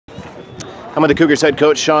I'm with the Cougars head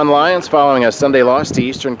coach Sean Lyons following a Sunday loss to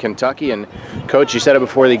Eastern Kentucky. And coach, you said it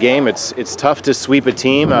before the game, it's tough to sweep a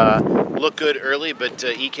team. Looked good early, but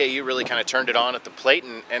EKU really kind of turned it on at the plate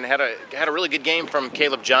and had a really good game from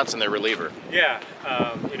Caleb Johnson, their reliever. Yeah,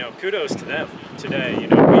 kudos to them today.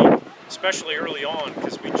 We, especially early on,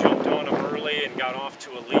 because we jumped on them early and got off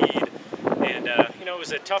to a lead. And it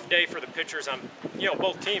was a tough day for the pitchers on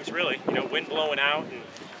both teams really. Wind blowing out and.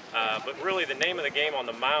 But really the name of the game on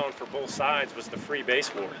the mound for both sides was the free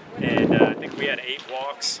base war. And I think we had 8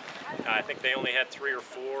 walks. I think they only had 3 or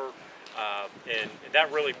 4. And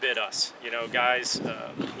that really bit us, guys,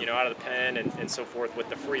 out of the pen and so forth with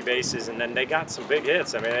the free bases. And then they got some big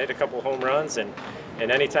hits. I mean, they had a couple of home runs. And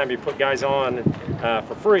anytime you put guys on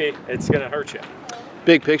for free, it's going to hurt you.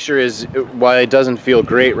 Big picture is why it doesn't feel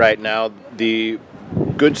great right now. The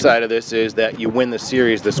good side of this is that you win the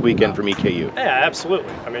series this weekend from EKU. Yeah,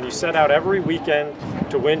 absolutely. I mean, you set out every weekend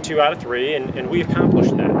to win 2 out of 3, and we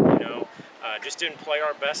accomplished that. Just didn't play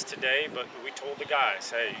our best today, but we told the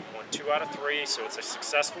guys, hey, you won 2 out of 3, so it's a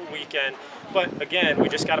successful weekend. But again, we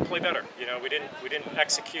just got to play better. We didn't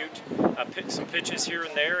execute some pitches here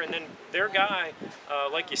and there, and then their guy,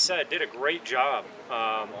 like you said, did a great job.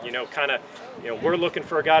 We're looking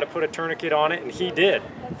for a guy to put a tourniquet on it, and he did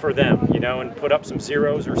for them. And put up some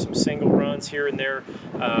zeros or some single runs here and there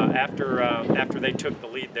after they took the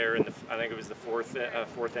lead there in I think it was the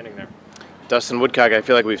fourth inning there. Dustin Woodcock, I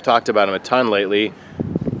feel like we've talked about him a ton lately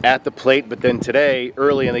at the plate, but then today,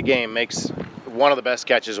 early in the game, makes one of the best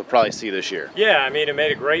catches we'll probably see this year. Yeah, I mean, it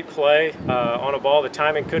made a great play on a ball. The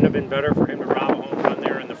timing couldn't have been better for him to rob a home run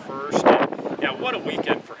there in the first. And, yeah, what a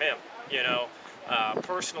weekend for him,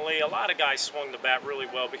 Personally, a lot of guys swung the bat really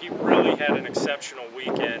well, but he really had an exceptional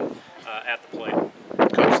weekend at the plate.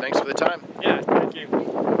 Coach, thanks for the time. Yeah, thank you.